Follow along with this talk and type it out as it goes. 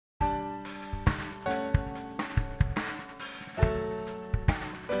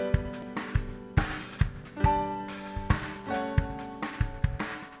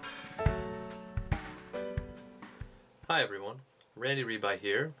Hi everyone, Randy Ribay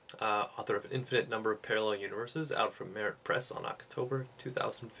here, author of An Infinite Number of Parallel Universes, out from Merit Press on October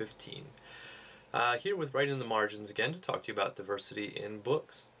 2015. Here with Writing in the Margins again to talk to you about diversity in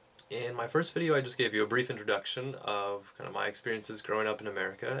books. In my first video I just gave you a brief introduction of kind of my experiences growing up in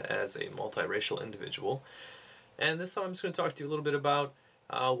America as a multiracial individual, and this time I'm just going to talk to you a little bit about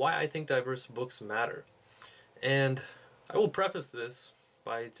why I think diverse books matter. And I will preface this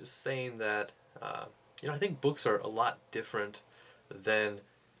by just saying that I think books are a lot different than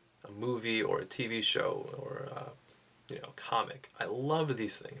a movie or a TV show or a comic. I love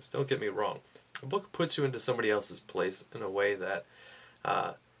these things, don't get me wrong. A book puts you into somebody else's place in a way that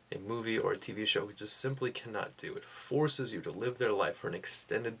a movie or a TV show just simply cannot do. It forces you to live their life for an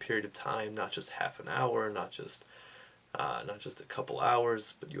extended period of time, not just half an hour, not just a couple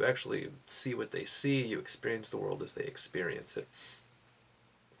hours, but you actually see what they see, you experience the world as they experience it.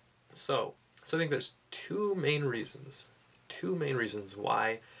 So I think there's two main reasons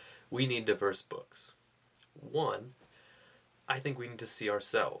why we need diverse books. One, I think we need to see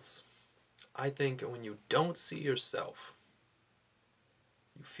ourselves. I think when you don't see yourself,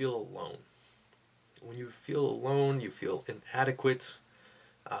 you feel alone. When you feel alone, you feel inadequate,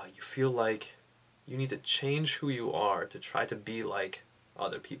 you feel like you need to change who you are to try to be like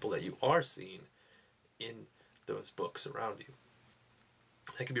other people that you are seeing in those books around you.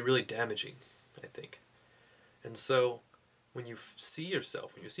 That can be really damaging, I think. And so when you see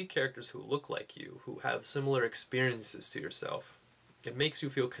yourself, when you see characters who look like you, who have similar experiences to yourself, it makes you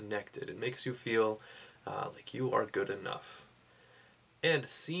feel connected. It makes you feel like you are good enough. And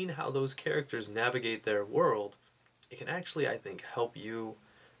seeing how those characters navigate their world, it can actually, I think, help you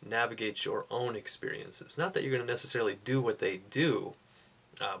navigate your own experiences. Not that you're going to necessarily do what they do,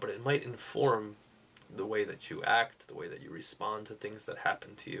 but it might inform the way that you act, the way that you respond to things that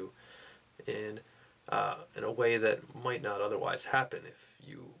happen to you in a way that might not otherwise happen if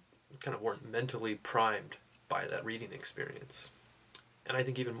you kind of weren't mentally primed by that reading experience. And I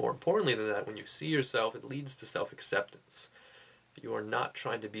think even more importantly than that, when you see yourself, it leads to self-acceptance. You are not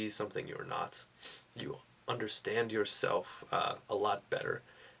trying to be something you're not. You understand yourself a lot better,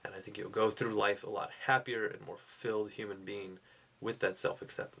 and I think you'll go through life a lot happier and more fulfilled human being with that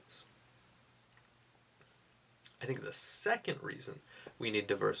self-acceptance. I think the second reason we need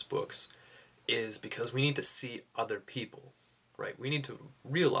diverse books is because we need to see other people, right? We need to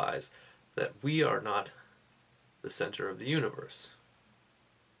realize that we are not the center of the universe,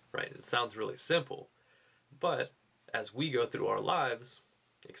 right? It sounds really simple, but as we go through our lives,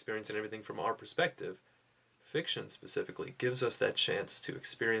 experiencing everything from our perspective, fiction specifically gives us that chance to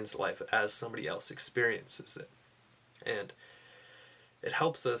experience life as somebody else experiences it. And it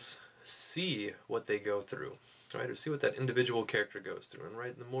helps us see what they go through, right? Or see what that individual character goes through. And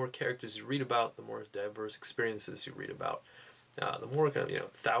right, the more characters you read about, the more diverse experiences you read about, the more kind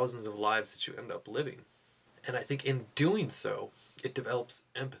of, thousands of lives that you end up living. And I think in doing so, it develops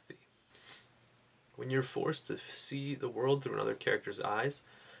empathy. When you're forced to see the world through another character's eyes,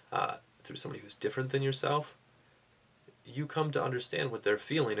 through somebody who's different than yourself, you come to understand what they're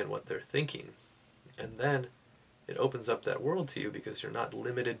feeling and what they're thinking. And then it opens up that world to you because you're not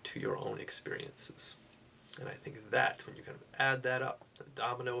limited to your own experiences. And I think that, when you kind of add that up, the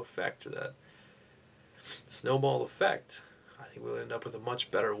domino effect, or that snowball effect, I think we'll end up with a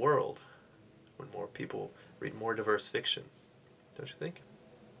much better world when more people read more diverse fiction. Don't you think?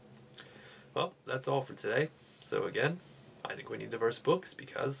 Well, that's all for today. So again, I think we need diverse books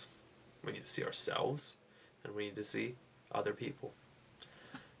because we need to see ourselves and we need to see other people.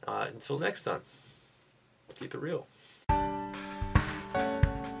 Until next time, keep it real.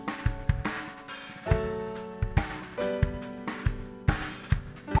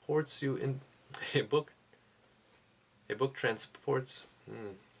 Transports you in a book transports